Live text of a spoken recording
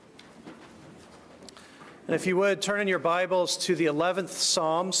And if you would, turn in your Bibles to the 11th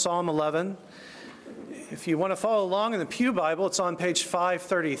Psalm, Psalm 11. If you want to follow along in the Pew Bible, it's on page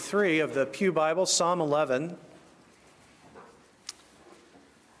 533 of the Pew Bible, Psalm 11.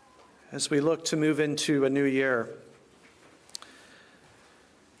 As we look to move into a new year.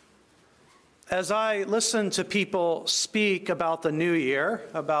 As I listen to people speak about the new year,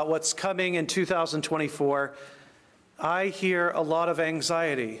 about what's coming in 2024, I hear a lot of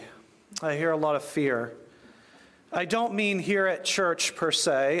anxiety. I hear a lot of fear. I don't mean here at church per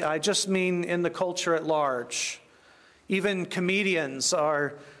se, I just mean in the culture at large. Even comedians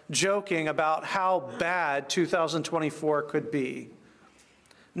are joking about how bad 2024 could be.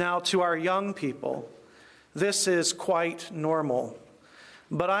 Now, to our young people, this is quite normal.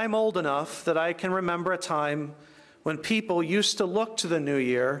 But I'm old enough that I can remember a time when people used to look to the new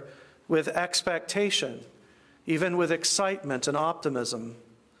year with expectation, even with excitement and optimism.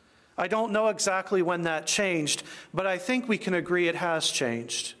 I don't know exactly when that changed, but I think we can agree it has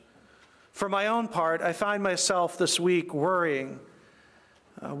changed. For my own part, I find myself this week worrying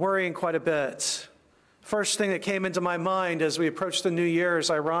quite a bit. First thing that came into my mind as we approached the New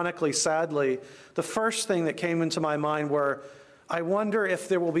Year's, ironically, sadly, the first thing that came into my mind were, I wonder if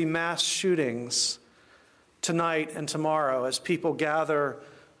there will be mass shootings tonight and tomorrow as people gather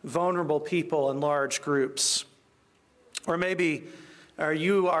vulnerable people in large groups. Or maybe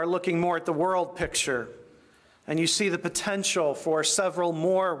you are looking more at the world picture and you see the potential for several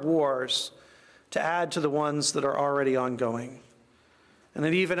more wars to add to the ones that are already ongoing. And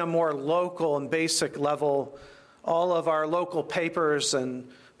at even a more local and basic level, all of our local papers and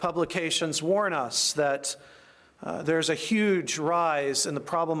publications warn us that there's a huge rise in the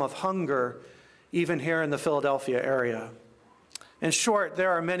problem of hunger, even here in the Philadelphia area. In short,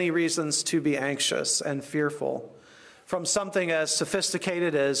 there are many reasons to be anxious and fearful. From something as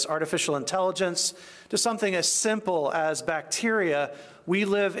sophisticated as artificial intelligence to something as simple as bacteria, we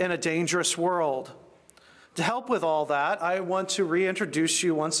live in a dangerous world. To help with all that, I want to reintroduce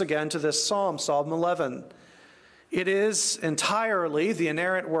you once again to this psalm, Psalm 11. It is entirely the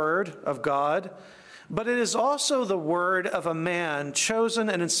inerrant word of God, but it is also the word of a man chosen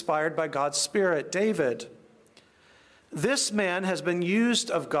and inspired by God's Spirit, David. This man has been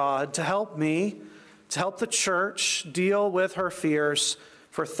used of God to help me, to help the church deal with her fears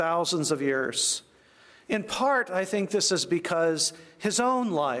for thousands of years. In part, I think this is because his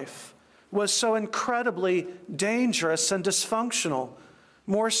own life was so incredibly dangerous and dysfunctional,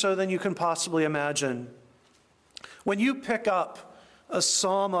 more so than you can possibly imagine. When you pick up a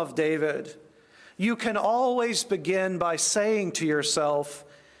Psalm of David, you can always begin by saying to yourself,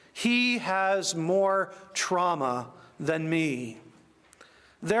 he has more trauma than me.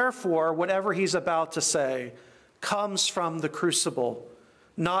 Therefore, whatever he's about to say comes from the crucible,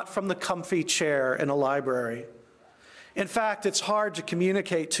 not from the comfy chair in a library. In fact, it's hard to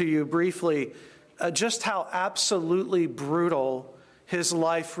communicate to you briefly just how absolutely brutal his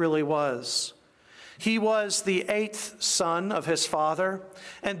life really was. He was the 8th son of his father,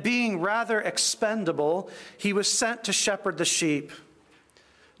 and being rather expendable, he was sent to shepherd the sheep.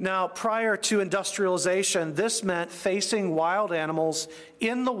 Now, prior to industrialization, this meant facing wild animals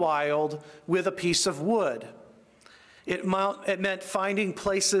in the wild with a piece of wood. It meant finding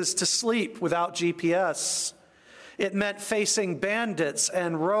places to sleep without GPS. It meant facing bandits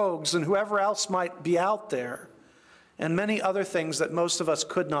and rogues and whoever else might be out there, and many other things that most of us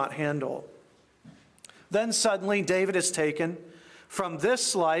could not handle. Then suddenly, David is taken from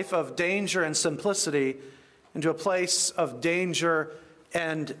this life of danger and simplicity into a place of danger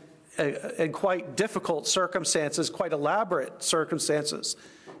and quite difficult circumstances, quite elaborate circumstances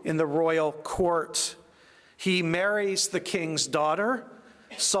in the royal court. He marries the king's daughter,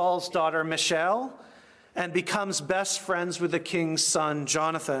 Saul's daughter Michal, and becomes best friends with the king's son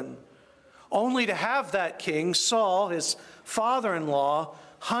Jonathan, only to have that king, Saul, his father-in-law,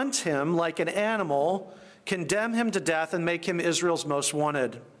 hunt him like an animal, condemn him to death, and make him Israel's most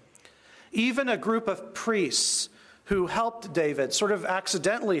wanted. Even a group of priests who helped David, sort of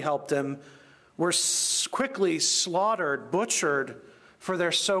accidentally helped him, were quickly slaughtered, butchered for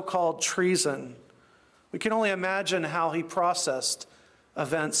their so-called treason. We can only imagine how he processed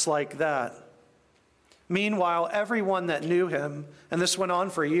events like that. Meanwhile, everyone that knew him, and this went on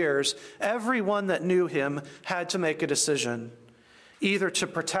for years, everyone that knew him had to make a decision, either to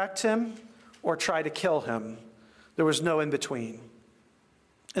protect him or try to kill him. There was no in between.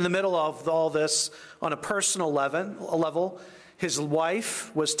 In the middle of all this, on a personal level, his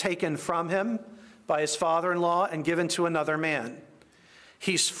wife was taken from him by his father-in-law and given to another man.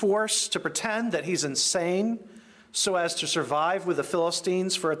 He's forced to pretend that he's insane, so as to survive with the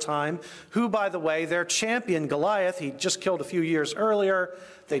Philistines for a time, who, by the way, their champion Goliath, he just killed a few years earlier.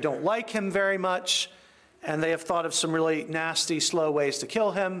 They don't like him very much, and they have thought of some really nasty, slow ways to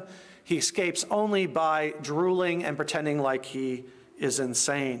kill him. He escapes only by drooling and pretending like he is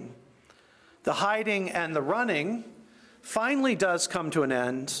insane. The hiding and the running finally does come to an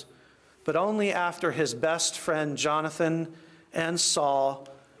end, but only after his best friend Jonathan and Saul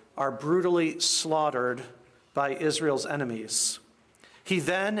are brutally slaughtered by Israel's enemies. He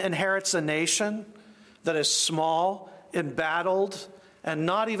then inherits a nation that is small, embattled, and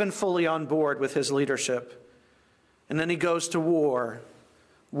not even fully on board with his leadership. And then he goes to war.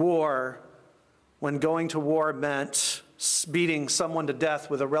 War, when going to war meant beating someone to death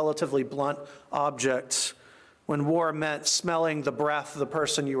with a relatively blunt object. When war meant smelling the breath of the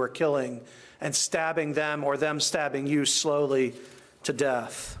person you were killing and stabbing them or them stabbing you slowly to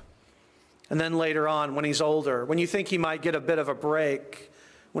death. And then later on, when he's older, when you think he might get a bit of a break,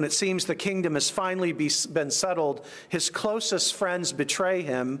 when it seems the kingdom has finally been settled, his closest friends betray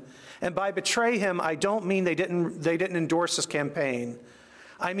him. And by betray him, I don't mean they didn't endorse his campaign.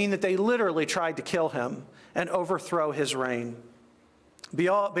 I mean that they literally tried to kill him and overthrow his reign.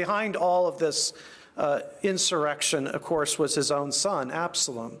 Behind all of this insurrection, of course, was his own son,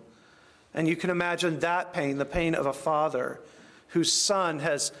 Absalom. And you can imagine that pain, the pain of a father whose son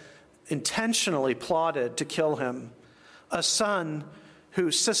has intentionally plotted to kill him, a son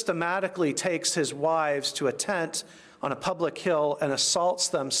who systematically takes his wives to a tent on a public hill and assaults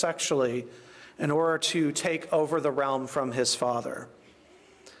them sexually in order to take over the realm from his father.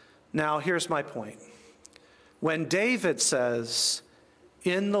 Now, here's my point. When David says,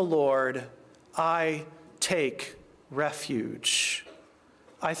 "In the Lord I take refuge,"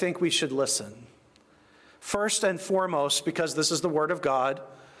 I think we should listen. First and foremost, because this is the word of God,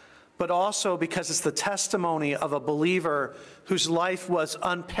 but also because it's the testimony of a believer whose life was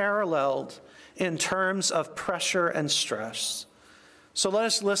unparalleled in terms of pressure and stress. So let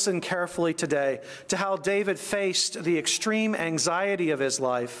us listen carefully today to how David faced the extreme anxiety of his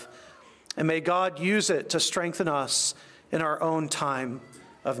life, and may God use it to strengthen us in our own time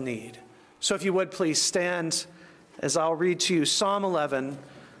of need. So if you would please stand as I'll read to you Psalm 11,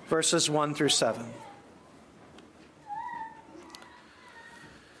 verses 1 through 7.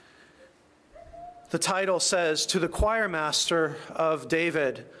 The title says, "To the choir master of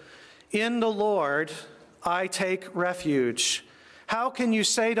David, in the Lord I take refuge. How can you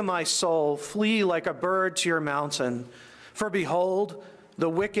say to my soul, flee like a bird to your mountain? For behold, the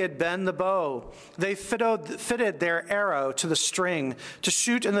wicked bend the bow. They fitted their arrow to the string to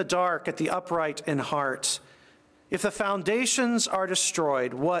shoot in the dark at the upright in heart. If the foundations are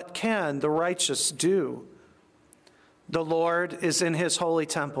destroyed, what can the righteous do? The Lord is in his holy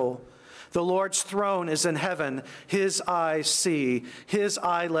temple. The Lord's throne is in heaven. His eyes see. His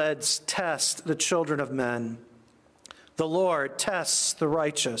eyelids test the children of men. The Lord tests the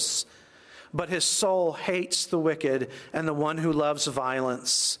righteous, but his soul hates the wicked and the one who loves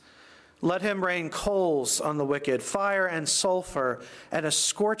violence. Let him rain coals on the wicked. Fire and sulfur and a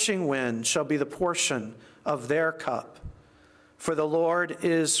scorching wind shall be the portion of their cup. For the Lord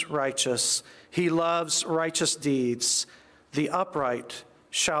is righteous. He loves righteous deeds. The upright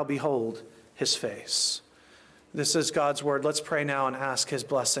shall behold his face." This is God's word. Let's pray now and ask his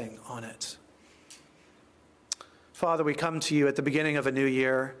blessing on it. Father, we come to you at the beginning of a new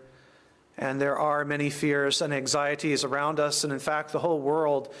year, and there are many fears and anxieties around us, and in fact, the whole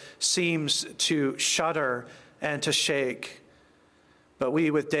world seems to shudder and to shake. But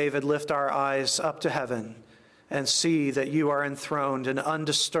we, with David, lift our eyes up to heaven and see that you are enthroned and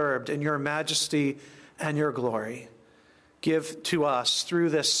undisturbed in your majesty and your glory. Give to us, through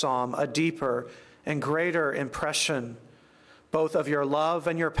this psalm, a deeper and greater impression, both of your love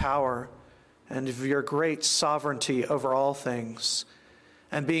and your power, and of your great sovereignty over all things.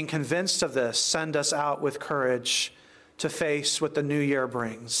 And being convinced of this, send us out with courage to face what the new year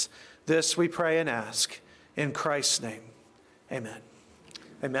brings. This we pray and ask in Christ's name. Amen.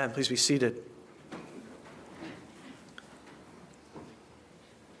 Amen. Please be seated.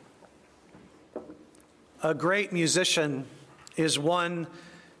 A great musician is one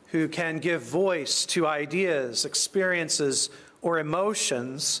who can give voice to ideas, experiences, or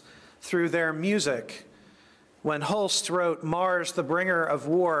emotions through their music. When Holst wrote "Mars, the bringer of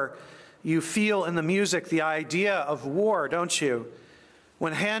war," you feel in the music the idea of war, don't you?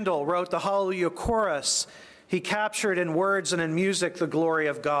 When Handel wrote the Hallelujah Chorus, he captured in words and in music the glory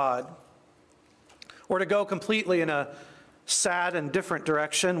of God. Or to go completely in a sad and different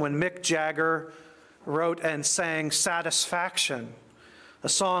direction, when Mick Jagger wrote and sang "Satisfaction," a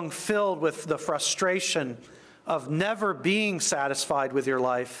song filled with the frustration of never being satisfied with your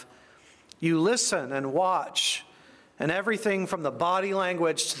life. You listen and watch, and everything from the body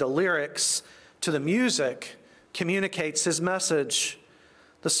language to the lyrics to the music communicates his message.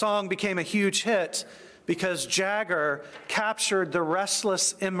 The song became a huge hit because Jagger captured the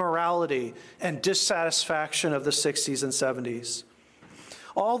restless immorality and dissatisfaction of the 60s and 70s.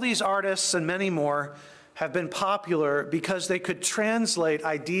 All these artists and many more have been popular because they could translate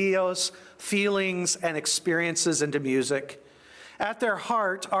ideas, feelings, and experiences into music. At their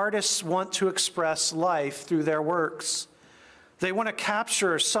heart, artists want to express life through their works. They want to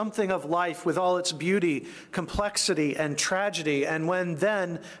capture something of life with all its beauty, complexity, and tragedy.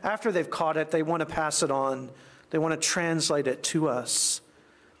 And after they've caught it, they want to pass it on. They want to translate it to us.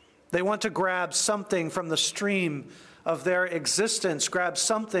 They want to grab something from the stream of their existence, grab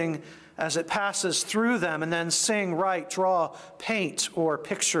something as it passes through them, and then sing, write, draw, paint, or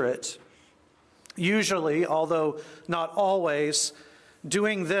picture it. Usually, although not always,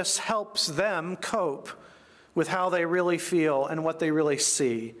 doing this helps them cope with how they really feel and what they really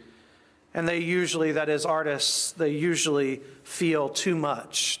see. And they usually, that is artists, they usually feel too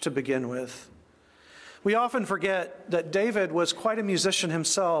much to begin with. We often forget that David was quite a musician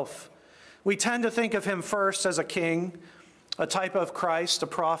himself. We tend to think of him first as a king, a type of Christ, a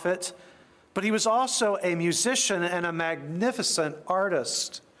prophet, but he was also a musician and a magnificent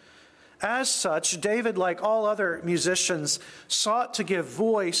artist. As such, David, like all other musicians, sought to give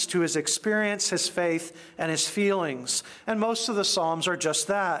voice to his experience, his faith, and his feelings. And most of the Psalms are just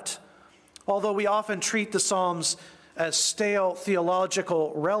that. Although we often treat the Psalms as stale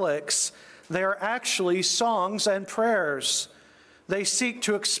theological relics, they are actually songs and prayers. They seek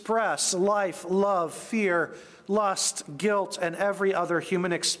to express life, love, fear, lust, guilt, and every other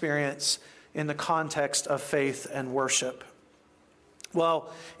human experience in the context of faith and worship.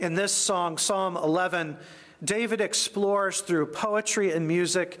 Well, in this song, Psalm 11, David explores through poetry and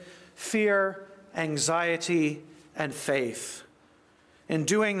music fear, anxiety, and faith. In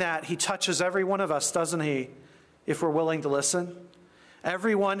doing that, he touches every one of us, doesn't he, if we're willing to listen?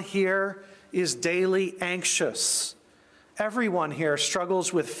 Everyone here is daily anxious. Everyone here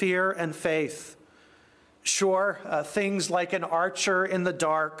struggles with fear and faith. Sure, things like an archer in the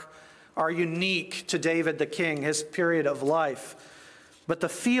dark are unique to David the king, his period of life. But the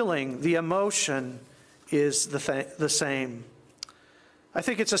feeling, the emotion is the same. I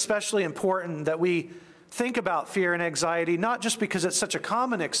think it's especially important that we think about fear and anxiety, not just because it's such a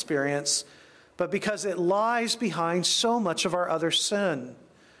common experience, but because it lies behind so much of our other sin.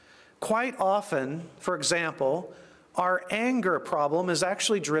 Quite often, for example, our anger problem is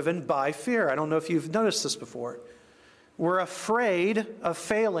actually driven by fear. I don't know if you've noticed this before. We're afraid of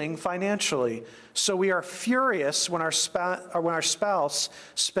failing financially, so we are furious when our spouse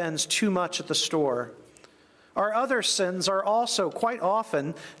spends too much at the store. Our other sins are also quite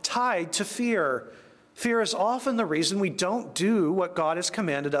often tied to fear. Fear is often the reason we don't do what God has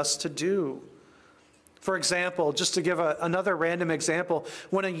commanded us to do. For example, just to give another random example,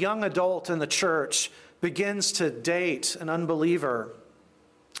 when a young adult in the church begins to date an unbeliever,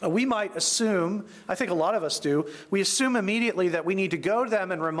 we might assume, I think a lot of us do, we assume immediately that we need to go to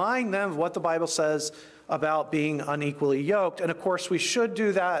them and remind them of what the Bible says about being unequally yoked. And of course, we should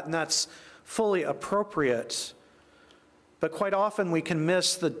do that, and that's fully appropriate. But quite often we can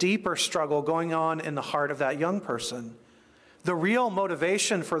miss the deeper struggle going on in the heart of that young person. The real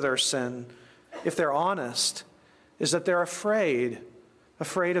motivation for their sin, if they're honest, is that they're afraid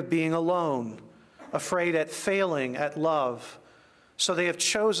of being alone, afraid at failing at love. So they have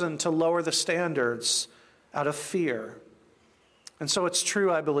chosen to lower the standards out of fear. And so it's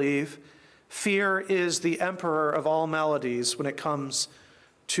true, I believe, fear is the emperor of all maladies when it comes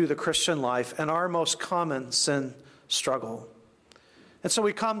to the Christian life and our most common sin struggle. And so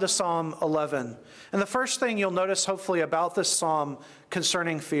we come to Psalm 11. And the first thing you'll notice, hopefully, about this psalm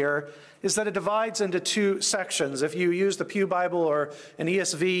concerning fear is that it divides into two sections. If you use the Pew Bible or an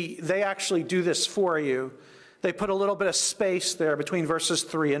ESV, they actually do this for you. They put a little bit of space there between verses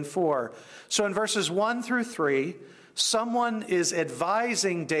 3 and 4. So in verses 1 through 3, someone is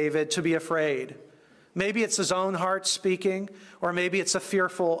advising David to be afraid. Maybe it's his own heart speaking, or maybe it's a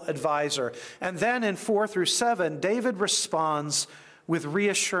fearful advisor. And then in 4 through 7, David responds with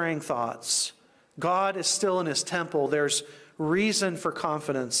reassuring thoughts. God is still in his temple. There's reason for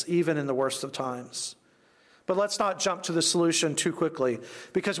confidence, even in the worst of times. But let's not jump to the solution too quickly,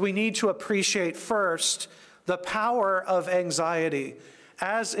 because we need to appreciate first the power of anxiety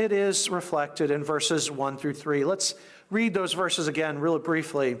as it is reflected in verses 1 through 3. Let's read those verses again really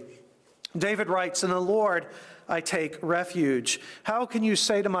briefly. David writes, "In the Lord I take refuge? How can you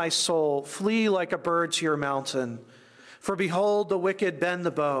say to my soul, flee like a bird to your mountain? For behold, the wicked bend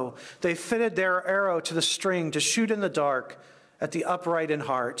the bow. They fitted their arrow to the string to shoot in the dark at the upright in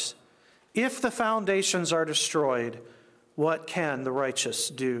heart. If the foundations are destroyed, what can the righteous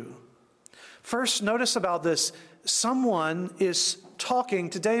do? First, notice about this, someone is talking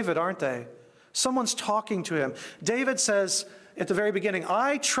to David, aren't they? Someone's talking to him. David says at the very beginning,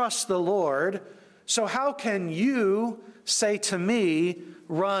 I trust the Lord, so how can you say to me,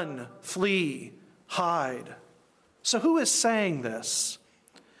 run, flee, hide? So who is saying this?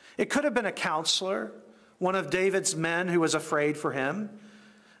 It could have been a counselor, one of David's men who was afraid for him.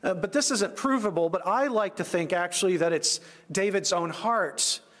 But this isn't provable, but I like to think actually that it's David's own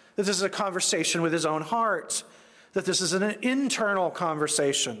heart, that this is a conversation with his own heart, that this is an internal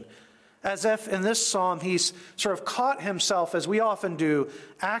conversation, as if in this psalm he's sort of caught himself, as we often do,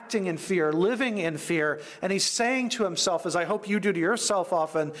 acting in fear, living in fear, and he's saying to himself, as I hope you do to yourself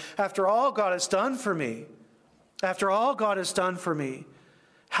often, after all God has done for me, after all God has done for me,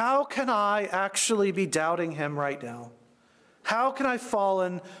 how can I actually be doubting him right now? How can I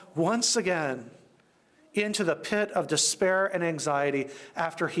fallen once again into the pit of despair and anxiety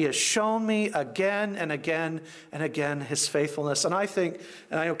after he has shown me again and again and again his faithfulness? And I think,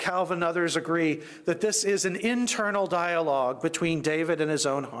 and I know Calvin and others agree, that this is an internal dialogue between David and his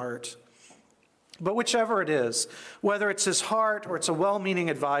own heart. But whichever it is, whether it's his heart or it's a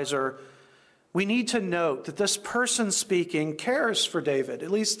well-meaning advisor, we need to note that this person speaking cares for David,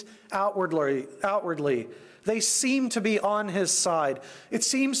 at least outwardly. They seem to be on his side. It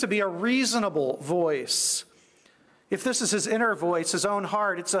seems to be a reasonable voice. If this is his inner voice, his own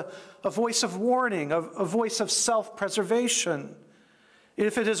heart, it's a voice of warning, a voice of self-preservation.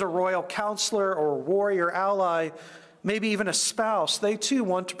 If it is a royal counselor or warrior ally, maybe even a spouse, they too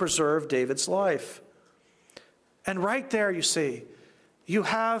want to preserve David's life. And right there, you see, you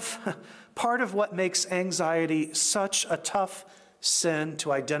have part of what makes anxiety such a tough sin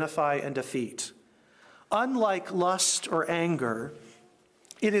to identify and defeat. Unlike lust or anger,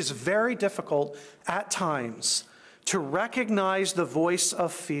 it is very difficult at times to recognize the voice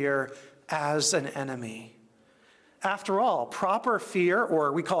of fear as an enemy. After all, proper fear,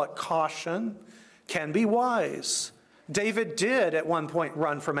 or we call it caution, can be wise. David did at one point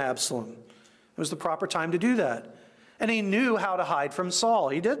run from Absalom. It was the proper time to do that. And he knew how to hide from Saul.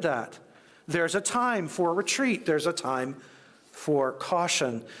 He did that. There's a time for retreat. There's a time for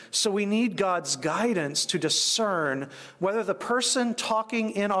caution. So we need God's guidance to discern whether the person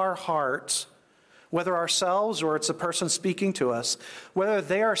talking in our heart, whether ourselves or it's a person speaking to us, whether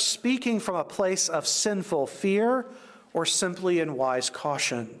they are speaking from a place of sinful fear or simply in wise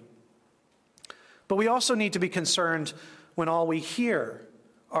caution. But we also need to be concerned when all we hear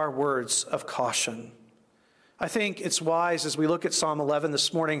are words of caution. I think it's wise as we look at Psalm 11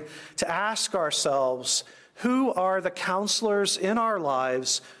 this morning to ask ourselves, who are the counselors in our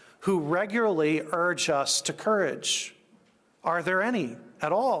lives who regularly urge us to courage? Are there any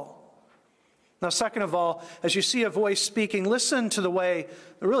at all? Now, second of all, as you see a voice speaking, listen to the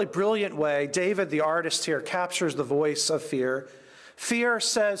really brilliant way David, the artist here, captures the voice of fear. Fear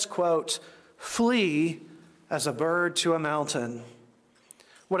says, quote, flee as a bird to a mountain.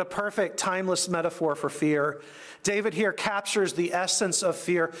 What a perfect, timeless metaphor for fear. David here captures the essence of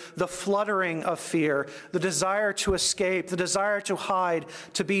fear, the fluttering of fear, the desire to escape, the desire to hide,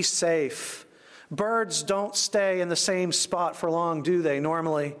 to be safe. Birds don't stay in the same spot for long, do they,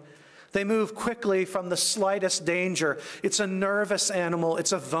 normally? They move quickly from the slightest danger. It's a nervous animal.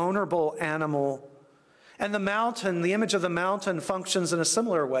 It's a vulnerable animal. And the mountain, the image of the mountain functions in a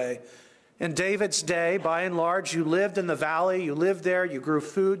similar way. In David's day, by and large, you lived in the valley, you lived there, you grew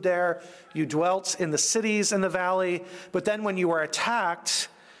food there, you dwelt in the cities in the valley, but then when you were attacked,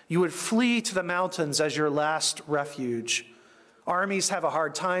 you would flee to the mountains as your last refuge. Armies have a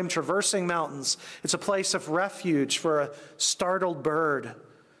hard time traversing mountains. It's a place of refuge for a startled bird.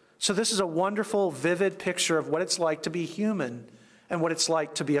 So this is a wonderful, vivid picture of what it's like to be human and what it's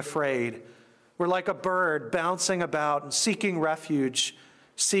like to be afraid. We're like a bird bouncing about and seeking refuge,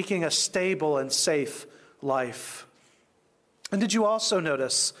 seeking a stable and safe life. And did you also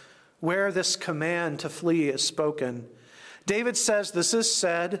notice where this command to flee is spoken? David says, this is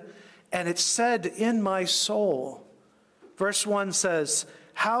said, and it's said in my soul. Verse 1 says,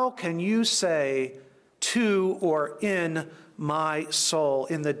 how can you say to or in my soul,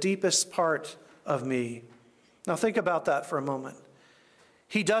 in the deepest part of me? Now think about that for a moment.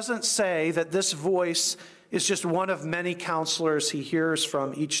 He doesn't say that this voice is just one of many counselors he hears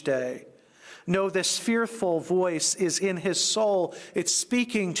from each day. No, this fearful voice is in his soul. It's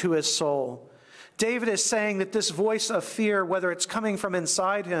speaking to his soul. David is saying that this voice of fear, whether it's coming from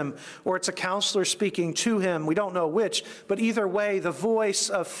inside him or it's a counselor speaking to him, we don't know which, but either way, the voice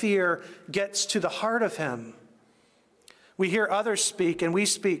of fear gets to the heart of him. We hear others speak, and we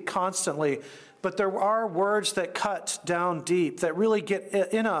speak constantly, but there are words that cut down deep, that really get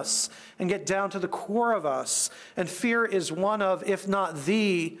in us and get down to the core of us. And fear is one of, if not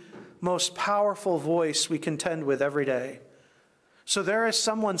the most powerful voice we contend with every day. So there is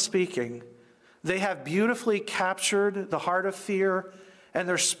someone speaking. They have beautifully captured the heart of fear, and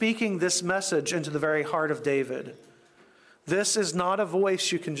they're speaking this message into the very heart of David. This is not a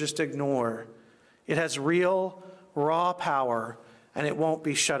voice you can just ignore. It has real, raw power, and it won't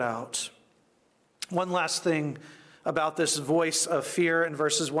be shut out. One last thing about this voice of fear in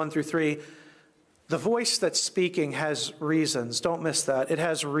verses 1 through 3. The voice that's speaking has reasons. Don't miss that. It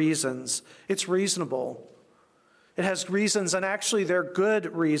has reasons. It's reasonable. It has reasons, and actually they're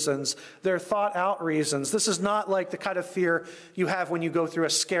good reasons. They're thought out reasons. This is not like the kind of fear you have when you go through a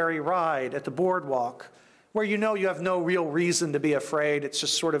scary ride at the boardwalk, where you know you have no real reason to be afraid. It's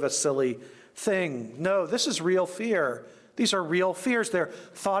just sort of a silly thing. No, this is real fear. These are real fears. They're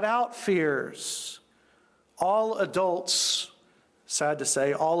thought out fears. All adults, sad to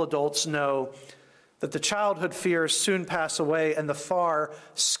say, all adults know that the childhood fears soon pass away and the far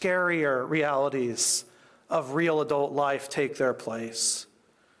scarier realities of real adult life take their place.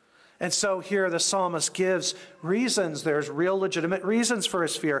 And so here the psalmist gives reasons. There's real legitimate reasons for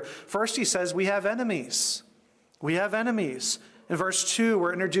his fear. First, he says, we have enemies. We have enemies. In verse 2,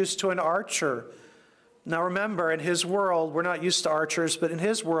 we're introduced to an archer. Now remember, in his world, we're not used to archers, but in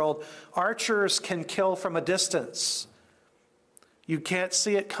his world, archers can kill from a distance. You can't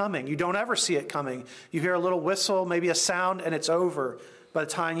see it coming. You don't ever see it coming. You hear a little whistle, maybe a sound, and it's over by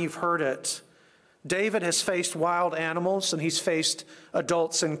the time you've heard it. David has faced wild animals, and he's faced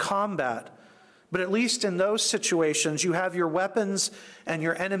adults in combat. But at least in those situations, you have your weapons and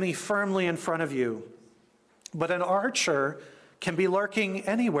your enemy firmly in front of you. But an archer can be lurking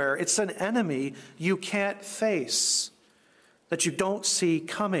anywhere. It's an enemy you can't face, that you don't see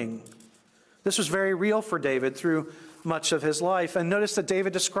coming. This was very real for David through much of his life. And notice that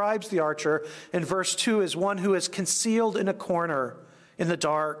David describes the archer in verse 2 as one who is concealed in a corner in the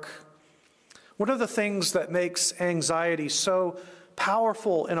dark. One of the things that makes anxiety so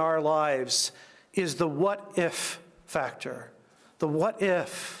powerful in our lives is the what if factor. The what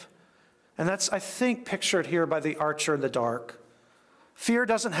if. And that's, I think, pictured here by the archer in the dark. Fear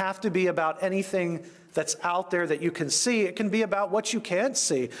doesn't have to be about anything that's out there that you can see. It can be about what you can't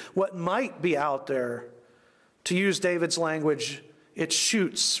see, what might be out there. To use David's language, it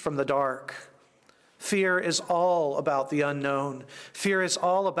shoots from the dark. Fear is all about the unknown. Fear is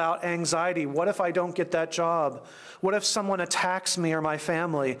all about anxiety. What if I don't get that job? What if someone attacks me or my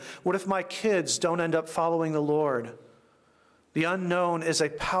family? What if my kids don't end up following the Lord? The unknown is a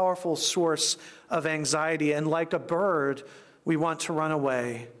powerful source of anxiety, and like a bird, we want to run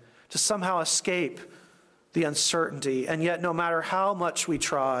away, to somehow escape the uncertainty. And yet, no matter how much we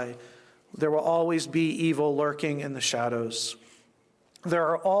try, there will always be evil lurking in the shadows. There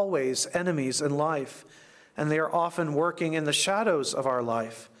are always enemies in life, and they are often working in the shadows of our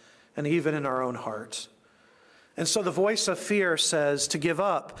life and even in our own heart. And so the voice of fear says to give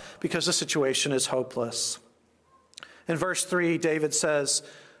up because the situation is hopeless. In verse 3, David says,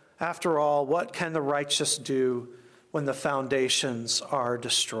 after all, what can the righteous do when the foundations are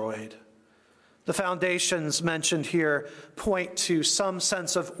destroyed? The foundations mentioned here point to some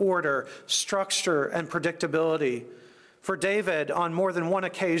sense of order, structure, and predictability. For David, on more than one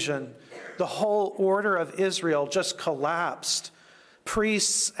occasion, the whole order of Israel just collapsed.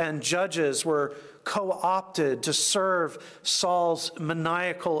 Priests and judges were co-opted to serve Saul's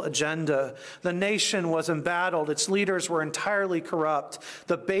maniacal agenda. The nation was embattled. Its leaders were entirely corrupt.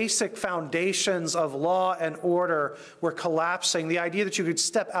 The basic foundations of law and order were collapsing. The idea that you could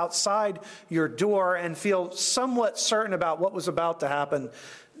step outside your door and feel somewhat certain about what was about to happen.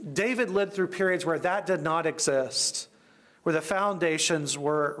 David lived through periods where that did not exist, where the foundations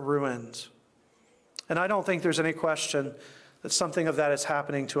were ruined. And I don't think there's any question that something of that is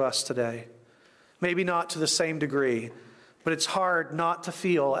happening to us today. Maybe not to the same degree, but it's hard not to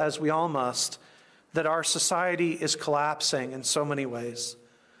feel, as we all must, that our society is collapsing in so many ways.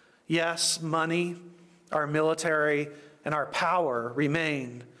 Yes, money, our military, and our power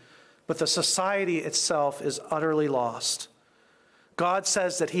remain, but the society itself is utterly lost. God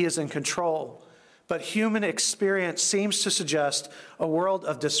says that he is in control, but human experience seems to suggest a world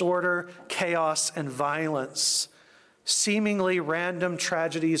of disorder, chaos, and violence, seemingly random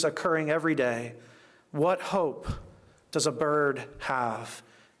tragedies occurring every day. What hope does a bird have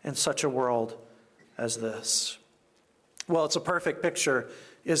in such a world as this. Well, it's a perfect picture,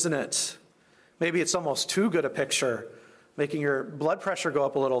 isn't it? Maybe it's almost too good a picture, making your blood pressure go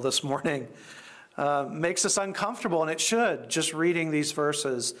up a little this morning. Makes us uncomfortable, and it should. Just reading these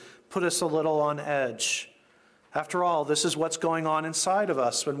verses put us a little on edge. After all, this is what's going on inside of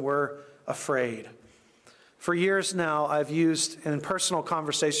us when we're afraid. For years now, I've used in personal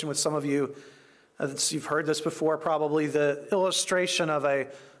conversation with some of you, you've heard this before probably, the illustration of a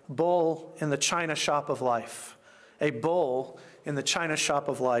bull in the china shop of life. A bull in the china shop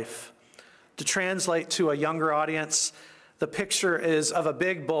of life. To translate to a younger audience, the picture is of a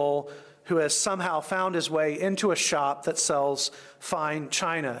big bull who has somehow found his way into a shop that sells fine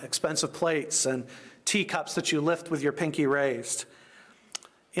china, expensive plates, and teacups that you lift with your pinky raised.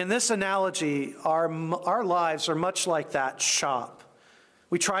 In this analogy, our lives are much like that shop.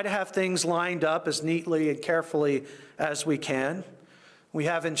 We try to have things lined up as neatly and carefully as we can. We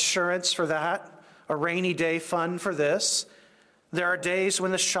have insurance for that, a rainy day fund for this. There are days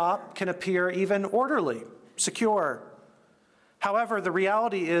when the shop can appear even orderly, secure. However, the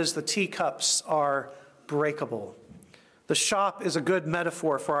reality is the teacups are breakable. The shop is a good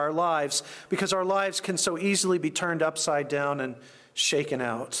metaphor for our lives because our lives can so easily be turned upside down and shaken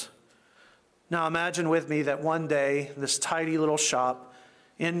out. Now imagine with me that one day this tidy little shop,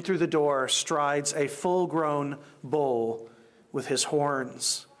 in through the door strides a full-grown bull with his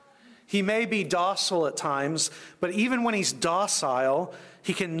horns. He may be docile at times, but even when he's docile,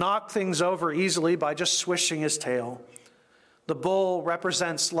 he can knock things over easily by just swishing his tail. The bull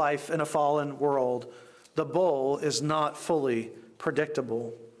represents life in a fallen world. The bull is not fully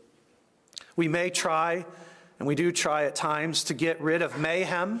predictable. We may try, and we do try at times, to get rid of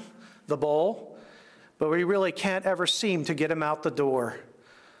Mayhem, the bull, but we really can't ever seem to get him out the door.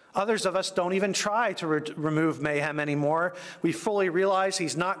 Others of us don't even try to remove Mayhem anymore. We fully realize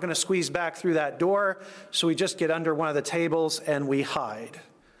he's not going to squeeze back through that door, so we just get under one of the tables and we hide.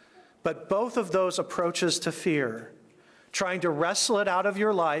 But both of those approaches to fear, trying to wrestle it out of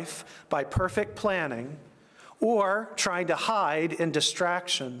your life by perfect planning, or trying to hide in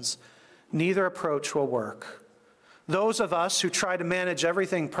distractions, neither approach will work. Those of us who try to manage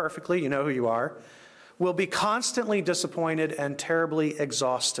everything perfectly, you know who you are, will be constantly disappointed and terribly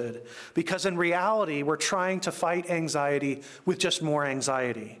exhausted because in reality, we're trying to fight anxiety with just more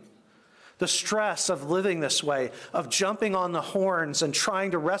anxiety. The stress of living this way, of jumping on the horns and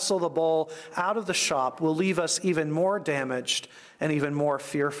trying to wrestle the bull out of the shop will leave us even more damaged and even more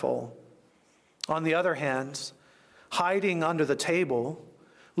fearful. On the other hand, hiding under the table,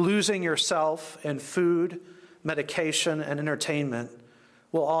 losing yourself in food, medication, and entertainment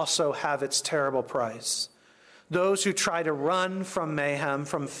will also have its terrible price. Those who try to run from mayhem,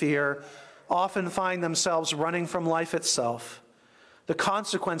 from fear, often find themselves running from life itself. The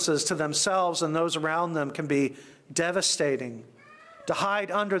consequences to themselves and those around them can be devastating. To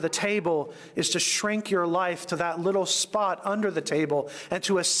hide under the table is to shrink your life to that little spot under the table and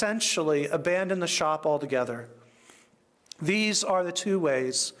to essentially abandon the shop altogether. These are the two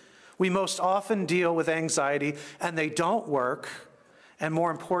ways we most often deal with anxiety, and they don't work. And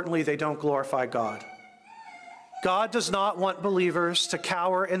more importantly, they don't glorify God. God does not want believers to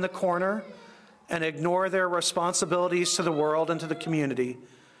cower in the corner and ignore their responsibilities to the world and to the community.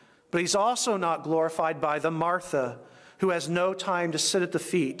 But he's also not glorified by the Martha, who has no time to sit at the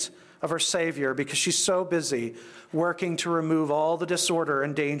feet of her Savior because she's so busy working to remove all the disorder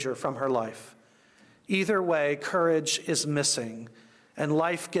and danger from her life. Either way, courage is missing, and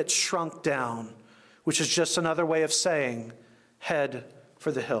life gets shrunk down, which is just another way of saying, head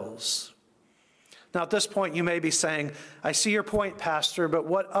for the hills. Now, at this point, you may be saying, I see your point, Pastor, but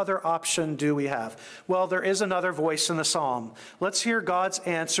what other option do we have? Well, there is another voice in the psalm. Let's hear God's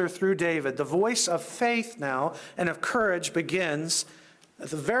answer through David. The voice of faith now and of courage begins at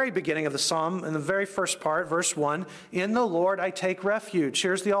the very beginning of the psalm, in the very first part, verse 1, in the Lord I take refuge.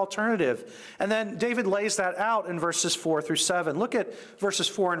 Here's the alternative. And then David lays that out in verses 4 through 7. Look at verses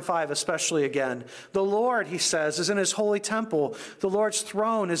 4 and 5 especially again. The Lord, he says, is in his holy temple. The Lord's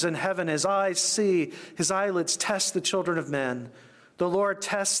throne is in heaven. His eyes see, his eyelids test the children of men. The Lord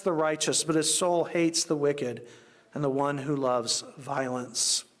tests the righteous, but his soul hates the wicked and the one who loves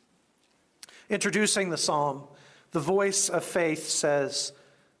violence. Introducing the psalm, the voice of faith says,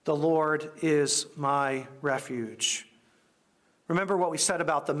 the Lord is my refuge. Remember what we said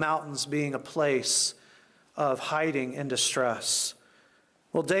about the mountains being a place of hiding in distress.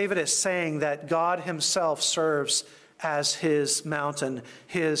 Well, David is saying that God himself serves as his mountain,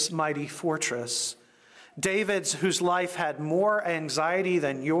 his mighty fortress. David's, whose life had more anxiety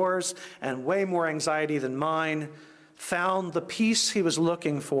than yours and way more anxiety than mine, found the peace he was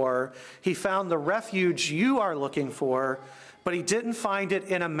looking for. He found the refuge you are looking for, but he didn't find it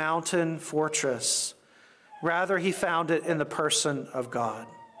in a mountain fortress. Rather, he found it in the person of God.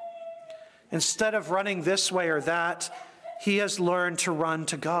 Instead of running this way or that, he has learned to run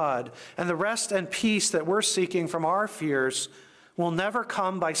to God. And the rest and peace that we're seeking from our fears will never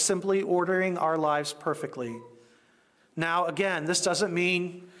come by simply ordering our lives perfectly. Now, again, this doesn't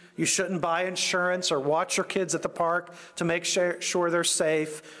mean you shouldn't buy insurance or watch your kids at the park to make sure they're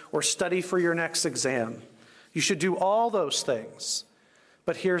safe or study for your next exam. You should do all those things.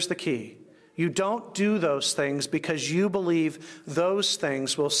 But here's the key. You don't do those things because you believe those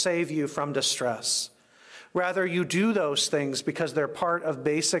things will save you from distress. Rather, you do those things because they're part of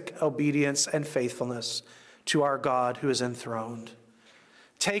basic obedience and faithfulness to our God who is enthroned.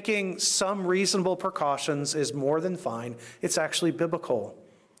 Taking some reasonable precautions is more than fine. It's actually biblical.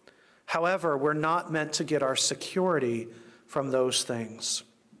 However, we're not meant to get our security from those things.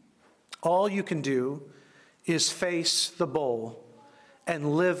 All you can do is face the bull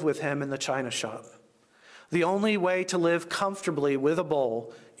and live with him in the china shop. The only way to live comfortably with a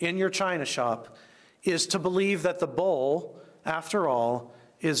bull in your china shop is to believe that the bull, after all,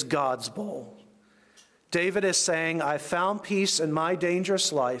 is God's bull. David is saying, I found peace in my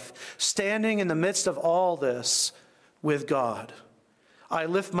dangerous life, standing in the midst of all this with God. I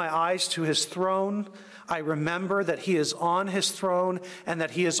lift my eyes to his throne. I remember that he is on his throne and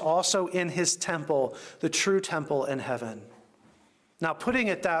that he is also in his temple, the true temple in heaven. Now, putting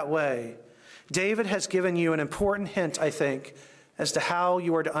it that way, David has given you an important hint, I think, as to how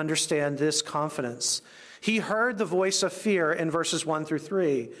you are to understand this confidence. He heard the voice of fear in verses 1 through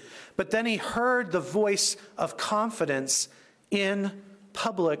 3, but then he heard the voice of confidence in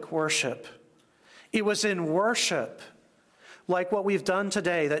public worship. It was in worship, like what we've done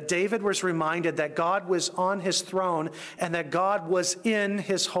today, that David was reminded that God was on his throne and that God was in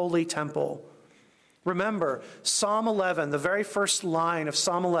his holy temple. Remember, Psalm 11, the very first line of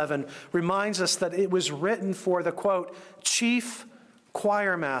Psalm 11, reminds us that it was written for the, quote, chief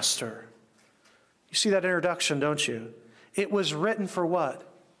choir master. You see that introduction, don't you? It was written for what?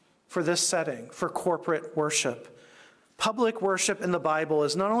 For this setting, for corporate worship. Public worship in the Bible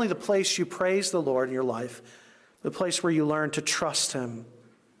is not only the place you praise the Lord in your life, the place where you learn to trust him.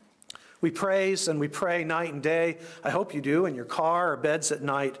 We praise and we pray night and day. I hope you do in your car or beds at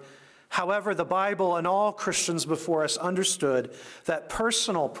night. However, the Bible and all Christians before us understood that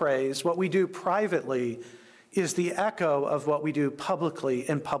personal praise, what we do privately, is the echo of what we do publicly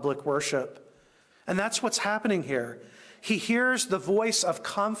in public worship. And that's what's happening here. He hears the voice of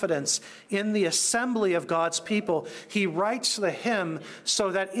confidence in the assembly of God's people. He writes the hymn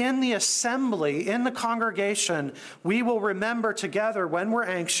so that in the assembly, in the congregation, we will remember together when we're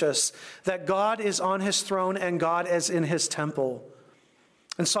anxious that God is on his throne and God is in his temple.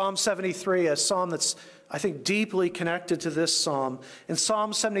 In Psalm 73, a psalm that's, I think, deeply connected to this psalm. In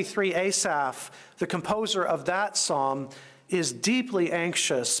Psalm 73, Asaph, the composer of that psalm, is deeply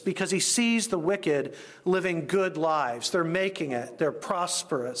anxious because he sees the wicked living good lives. They're making it. They're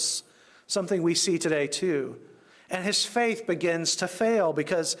prosperous. Something we see today too. And his faith begins to fail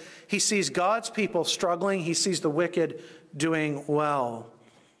because he sees God's people struggling. He sees the wicked doing well.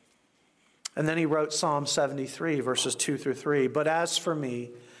 And then he wrote Psalm 73, verses 2 through 3. But as for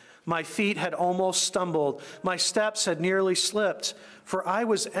me, my feet had almost stumbled. My steps had nearly slipped. For I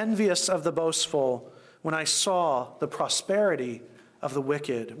was envious of the boastful when I saw the prosperity of the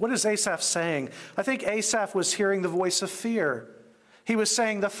wicked. What is Asaph saying? I think Asaph was hearing the voice of fear. He was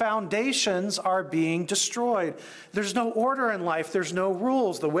saying the foundations are being destroyed. There's no order in life. There's no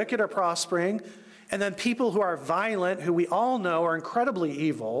rules. The wicked are prospering. And then people who are violent, who we all know are incredibly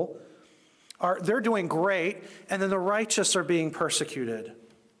evil, they're doing great. And then the righteous are being persecuted.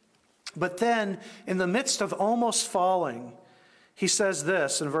 But then, in the midst of almost falling, he says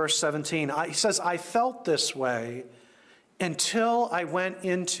this in verse 17. He says, I felt this way until I went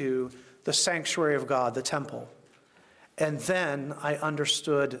into the sanctuary of God, the temple. And then I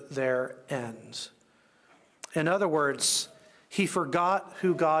understood their end. In other words, he forgot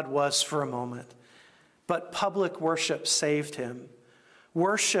who God was for a moment. But public worship saved him.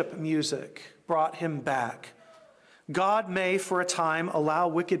 Worship music brought him back. God may, for a time, allow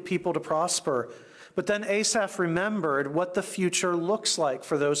wicked people to prosper. But then Asaph remembered what the future looks like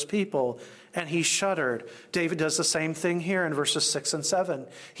for those people, and he shuddered. David does the same thing here in verses 6 and 7.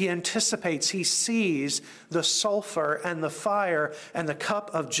 He anticipates, he sees the sulfur and the fire and the cup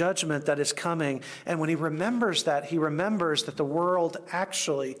of judgment that is coming. And when he remembers that, he remembers that the world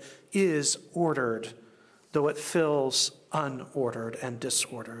actually is ordered, though it feels unordered and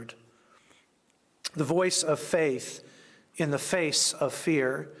disordered. The voice of faith in the face of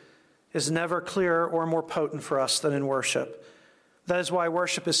fear is never clearer or more potent for us than in worship. That is why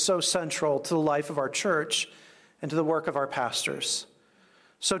worship is so central to the life of our church and to the work of our pastors.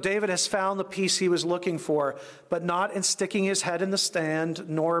 So David has found the peace he was looking for, but not in sticking his head in the sand,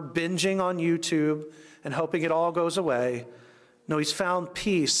 nor binging on YouTube and hoping it all goes away. No, he's found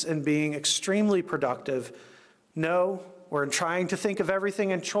peace in being extremely productive. No, or in trying to think of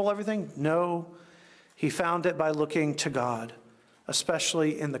everything and control everything. No, he found it by looking to God,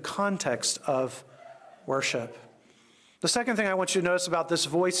 especially in the context of worship. The second thing I want you to notice about this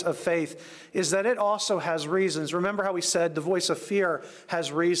voice of faith is that it also has reasons. Remember how we said the voice of fear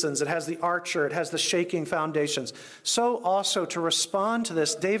has reasons. It has the archer. It has the shaking foundations. So also to respond to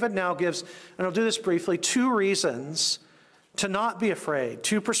this, David now gives, and I'll do this briefly, two reasons to not be afraid,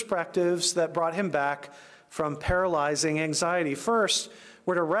 two perspectives that brought him back from paralyzing anxiety. First,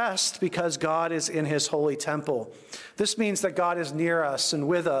 we're to rest because God is in his holy temple. This means that God is near us and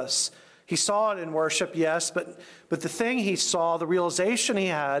with us. He saw it in worship, yes, but the thing he saw, the realization he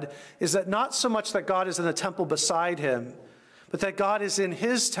had, is that not so much that God is in the temple beside him, but that God is in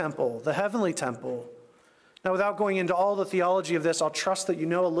his temple, the heavenly temple. Now, without going into all the theology of this, I'll trust that you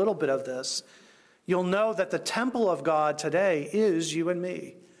know a little bit of this. You'll know that the temple of God today is you and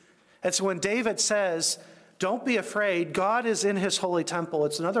me. And so when David says, don't be afraid, God is in his holy temple,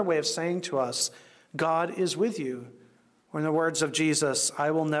 it's another way of saying to us, God is with you. Or in the words of Jesus,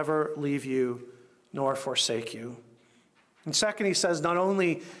 I will never leave you nor forsake you. And second, he says, not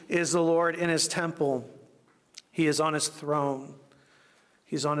only is the Lord in his temple, he is on his throne.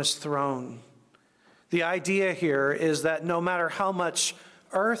 He's on his throne. The idea here is that no matter how much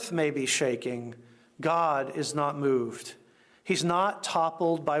earth may be shaking, God is not moved. He's not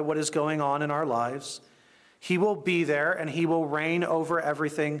toppled by what is going on in our lives. He will be there and he will reign over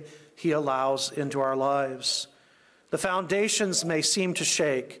everything he allows into our lives. The foundations may seem to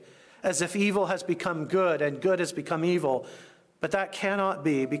shake, as if evil has become good and good has become evil, but that cannot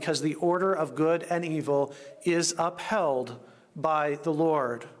be, because the order of good and evil is upheld by the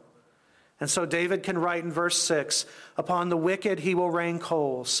Lord. And so David can write in verse 6, upon the wicked he will rain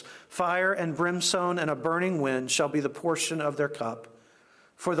coals, fire and brimstone and a burning wind shall be the portion of their cup.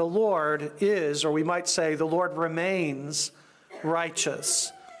 For the Lord is, or we might say, the Lord remains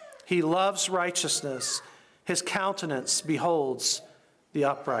righteous. He loves righteousness. His countenance beholds the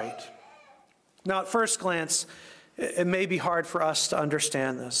upright. Now, at first glance, it may be hard for us to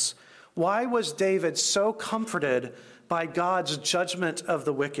understand this. Why was David so comforted by God's judgment of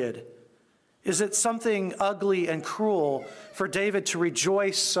the wicked? Is it something ugly and cruel for David to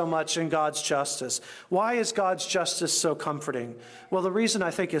rejoice so much in God's justice? Why is God's justice so comforting? Well, the reason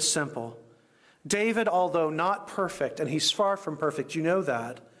I think is simple. David, although not perfect, and he's far from perfect, you know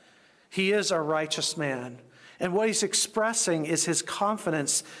that, he is a righteous man. And what he's expressing is his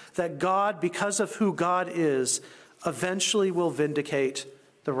confidence that God, because of who God is, eventually will vindicate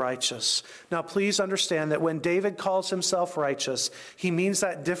the righteous. Now, please understand that when David calls himself righteous, he means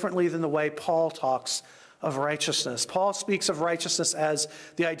that differently than the way Paul talks of righteousness. Paul speaks of righteousness as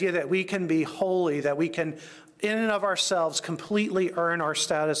the idea that we can be holy, that we can, in and of ourselves, completely earn our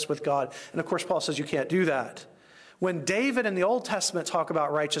status with God. And of course, Paul says you can't do that. When David and the Old Testament talk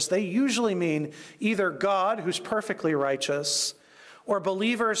about righteous, they usually mean either God, who's perfectly righteous, or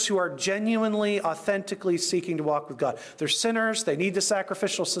believers who are genuinely, authentically seeking to walk with God. They're sinners. They need the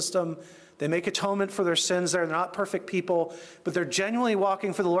sacrificial system. They make atonement for their sins. They're not perfect people, but they're genuinely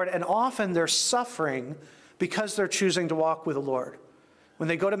walking for the Lord, and often they're suffering because they're choosing to walk with the Lord. When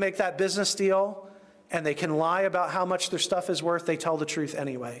they go to make that business deal and they can lie about how much their stuff is worth, they tell the truth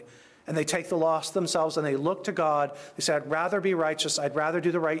anyway. And they take the loss themselves and they look to God. They say, I'd rather be righteous. I'd rather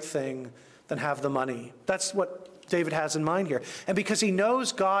do the right thing than have the money. That's what David has in mind here. And because he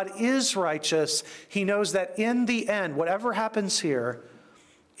knows God is righteous, he knows that in the end, whatever happens here,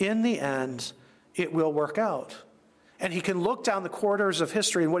 in the end, it will work out. And he can look down the corridors of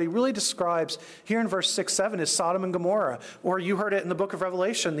history, and what he really describes here in verse 6-7 is Sodom and Gomorrah, or you heard it in the book of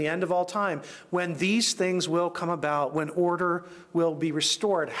Revelation, the end of all time, when these things will come about, when order will be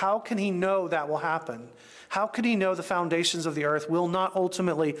restored. How can he know that will happen? How can he know the foundations of the earth will not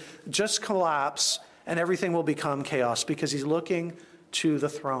ultimately just collapse and everything will become chaos? Because he's looking to the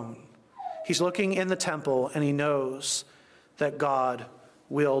throne. He's looking in the temple, and he knows that God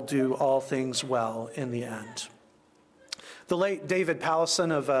will do all things well in the end. The late David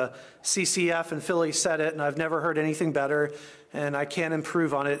Pallison of CCF in Philly said it, and I've never heard anything better, and I can't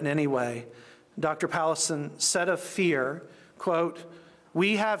improve on it in any way. Dr. Pallison said of fear, quote,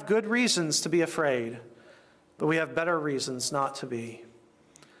 "We have good reasons to be afraid, but we have better reasons not to be."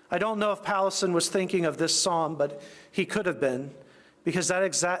 I don't know if Powlison was thinking of this psalm, but he could have been, because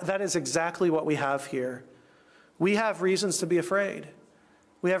that is exactly what we have here. We have reasons to be afraid.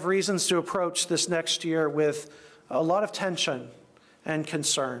 We have reasons to approach this next year with a lot of tension and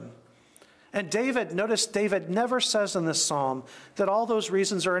concern. And notice David never says in this psalm that all those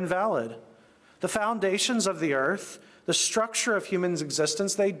reasons are invalid. The foundations of the earth, the structure of human's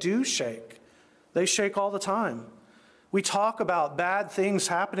existence, they do shake. They shake all the time. We talk about bad things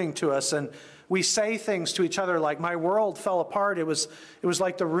happening to us, and we say things to each other like, my world fell apart. It was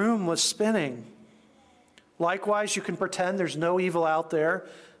like the room was spinning. Likewise, you can pretend there's no evil out there,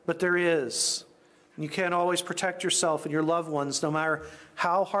 but there is. And you can't always protect yourself and your loved ones, no matter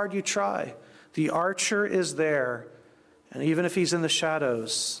how hard you try. The archer is there, and even if he's in the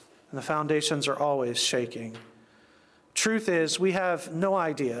shadows, and the foundations are always shaking. Truth is, we have no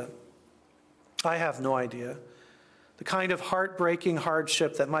idea. I have no idea the kind of heartbreaking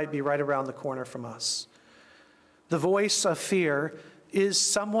hardship that might be right around the corner from us. The voice of fear is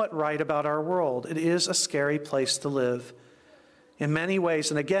somewhat right about our world. It is a scary place to live in many ways.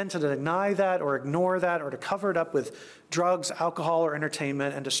 And again, to deny that or ignore that or to cover it up with drugs, alcohol, or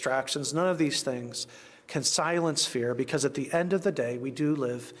entertainment and distractions, none of these things can silence fear, because at the end of the day, we do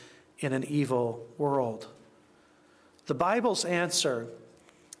live in an evil world. The Bible's answer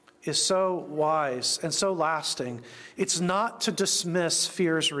is so wise and so lasting. It's not to dismiss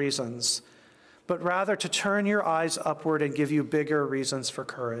fear's reasons, but rather to turn your eyes upward and give you bigger reasons for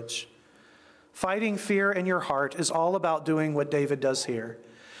courage. Fighting fear in your heart is all about doing what David does here.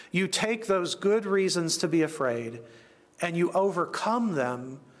 You take those good reasons to be afraid, and you overcome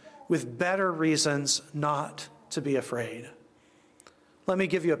them with better reasons not to be afraid. Let me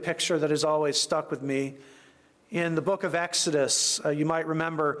give you a picture that has always stuck with me. In the book of Exodus, you might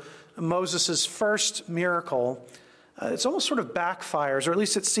remember Moses' first miracle. It's almost sort of backfires, or at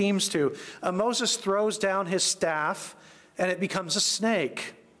least it seems to. Moses throws down his staff, and it becomes a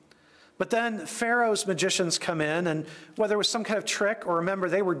snake. But then Pharaoh's magicians come in, and whether it was some kind of trick, or remember,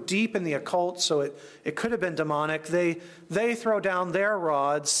 they were deep in the occult, so it could have been demonic, they throw down their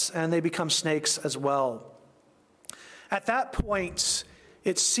rods, and they become snakes as well. At that point,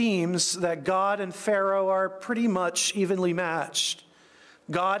 it seems that God and Pharaoh are pretty much evenly matched.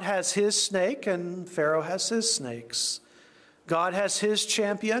 God has his snake and Pharaoh has his snakes. God has his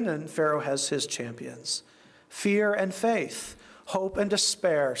champion and Pharaoh has his champions. Fear and faith, hope and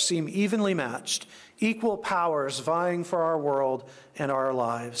despair seem evenly matched, equal powers vying for our world and our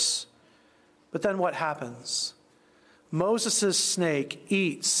lives. But then what happens? Moses' snake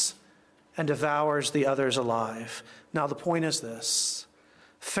eats and devours the others alive. Now the point is this.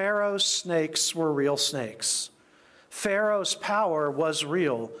 Pharaoh's snakes were real snakes. Pharaoh's power was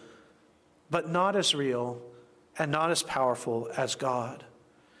real, but not as real and not as powerful as God.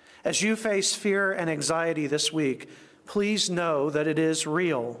 As you face fear and anxiety this week, please know that it is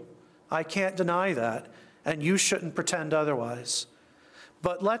real. I can't deny that, and you shouldn't pretend otherwise.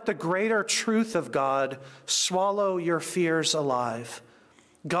 But let the greater truth of God swallow your fears alive.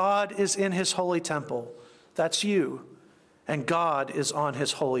 God is in his holy temple. That's you. And God is on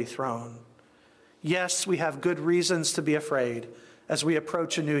his holy throne. Yes, we have good reasons to be afraid as we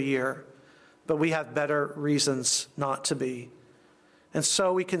approach a new year, but we have better reasons not to be. And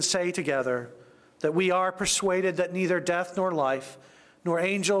so we can say together that we are persuaded that neither death nor life, nor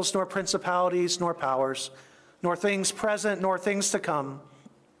angels, nor principalities, nor powers, nor things present, nor things to come,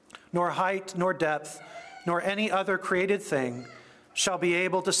 nor height, nor depth, nor any other created thing shall be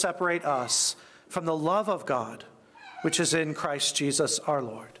able to separate us from the love of God, which is in Christ Jesus our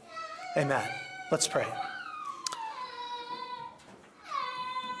Lord. Amen. Let's pray.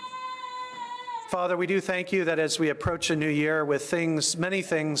 Father, we do thank you that as we approach a new year with many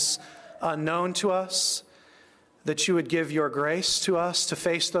things unknown to us, that you would give your grace to us to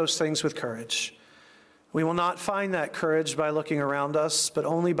face those things with courage. We will not find that courage by looking around us, but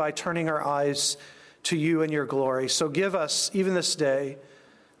only by turning our eyes to you and your glory. So give us, even this day,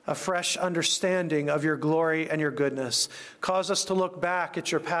 a fresh understanding of your glory and your goodness. Cause us to look back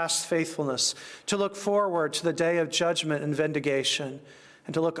at your past faithfulness, to look forward to the day of judgment and vindication,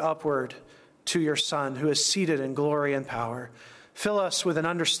 and to look upward to your Son, who is seated in glory and power. Fill us with an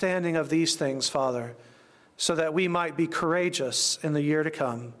understanding of these things, Father, so that we might be courageous in the year to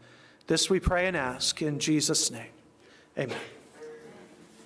come. This we pray and ask in Jesus' name. Amen.